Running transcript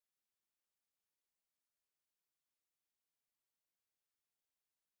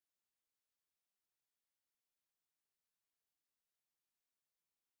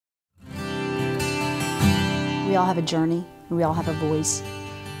We all have a journey, and we all have a voice,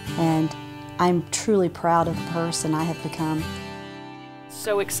 and I'm truly proud of the person I have become.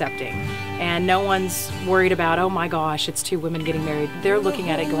 So accepting, and no one's worried about, oh my gosh, it's two women getting married. They're looking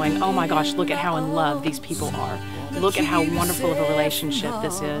at it going, oh my gosh, look at how in love these people are. Look at how wonderful of a relationship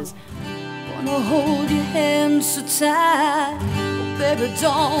this is. Wanna hold your hand so tight, oh baby,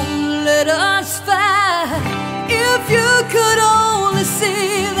 don't let us fight. If you could only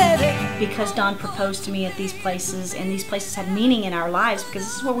see that. Because Don proposed to me at these places, and these places had meaning in our lives because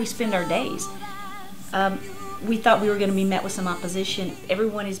this is where we spend our days. We thought we were going to be met with some opposition.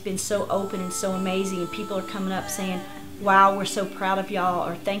 Everyone has been so open and so amazing, and people are coming up saying, wow, we're so proud of y'all,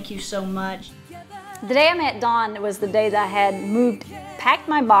 or thank you so much. The day I met Don was the day that I had packed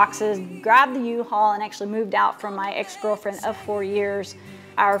my boxes, grabbed the U-Haul, and actually moved out from my ex-girlfriend of 4 years.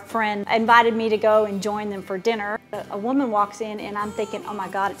 Our friend invited me to go and join them for dinner. A woman walks in, and I'm thinking, oh my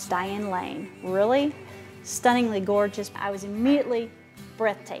God, it's Diane Lane. Really? Stunningly gorgeous. I was immediately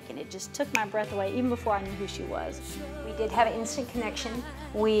breathtaking. It just took my breath away, even before I knew who she was. We did have an instant connection.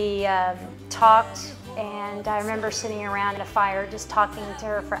 We talked, and I remember sitting around at a fire just talking to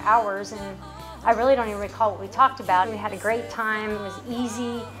her for hours, and I really don't even recall what we talked about. We had a great time. It was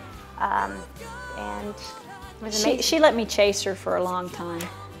easy, and it was amazing. She let me chase her for a long time,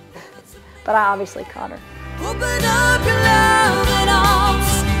 but I obviously caught her. Open up your loving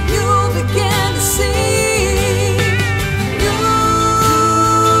arms, you'll begin to see.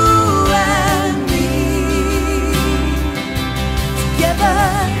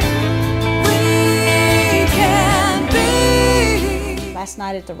 Last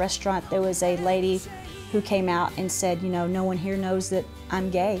night at the restaurant, there was a lady who came out and said, you know, no one here knows that I'm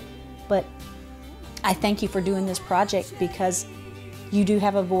gay, but I thank you for doing this project because you do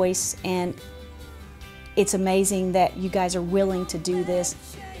have a voice, and it's amazing that you guys are willing to do this.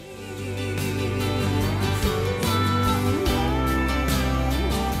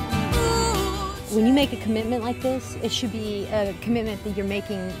 When you make a commitment like this, it should be a commitment that you're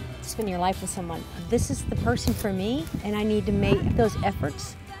making to spend your life with someone. This is the person for me, and I need to make those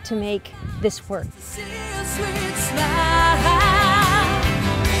efforts to make this work.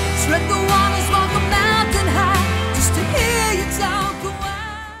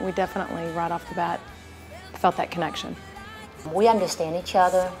 We definitely, right off the bat, felt that connection. We understand each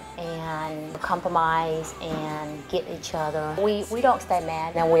other and compromise and get each other. We don't stay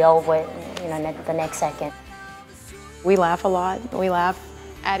mad, and we're over it, you know, the next second. We laugh a lot. We laugh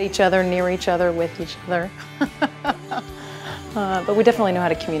at each other, near each other, with each other. But we definitely know how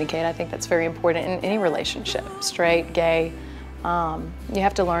to communicate. I think that's very important in any relationship, straight, gay. You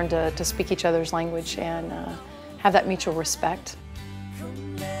have to learn to speak each other's language and have that mutual respect.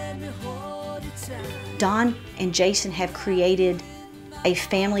 Don and Jason have created a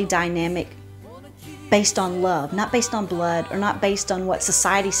family dynamic based on love, not based on blood or not based on what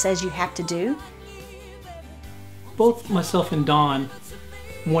society says you have to do. Both myself and Dawn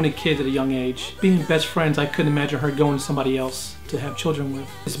wanted kids at a young age. Being best friends, I couldn't imagine her going to somebody else to have children with.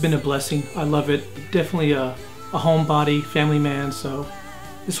 It's been a blessing. I love it. Definitely a homebody, family man, so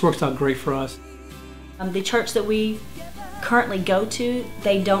this works out great for us. The church that we currently go to,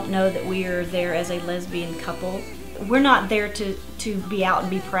 they don't know that we are there as a lesbian couple. We're not there to be out and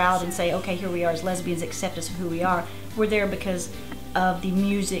be proud and say, okay, here we are as lesbians, accept us for who we are. We're there because of the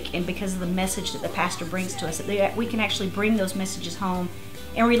music and because of the message that the pastor brings to us. That we can actually bring those messages home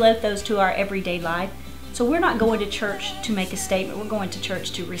and relate those to our everyday life. So we're not going to church to make a statement, we're going to church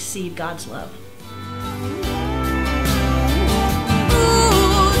to receive God's love.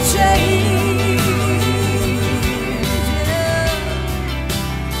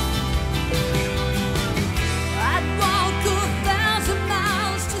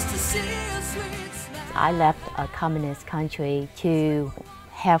 I left a communist country to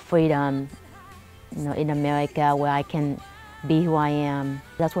have freedom, you know, in America, where I can be who I am.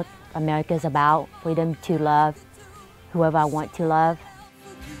 That's what America is about, freedom to love whoever I want to love.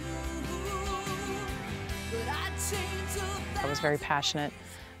 I was very passionate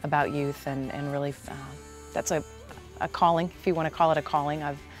about youth and really that's a calling, if you want to call it a calling.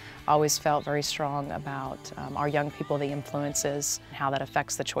 I've always felt very strong about our young people, the influences, how that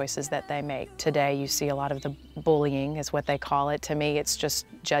affects the choices that they make. Today you see a lot of the bullying is what they call it. To me it's just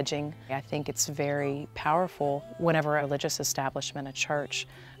judging. I think it's very powerful whenever a religious establishment, a church,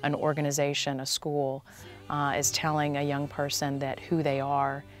 an organization, a school is telling a young person that who they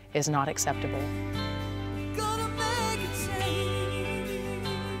are is not acceptable.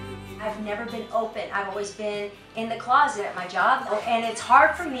 I've never been open. I've always been in the closet at my job, and it's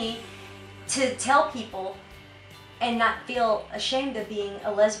hard for me to tell people and not feel ashamed of being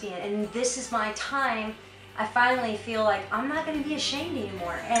a lesbian. And this is my time I finally feel like I'm not going to be ashamed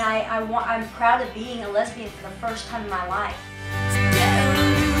anymore. And I'm proud of being a lesbian for the first time in my life.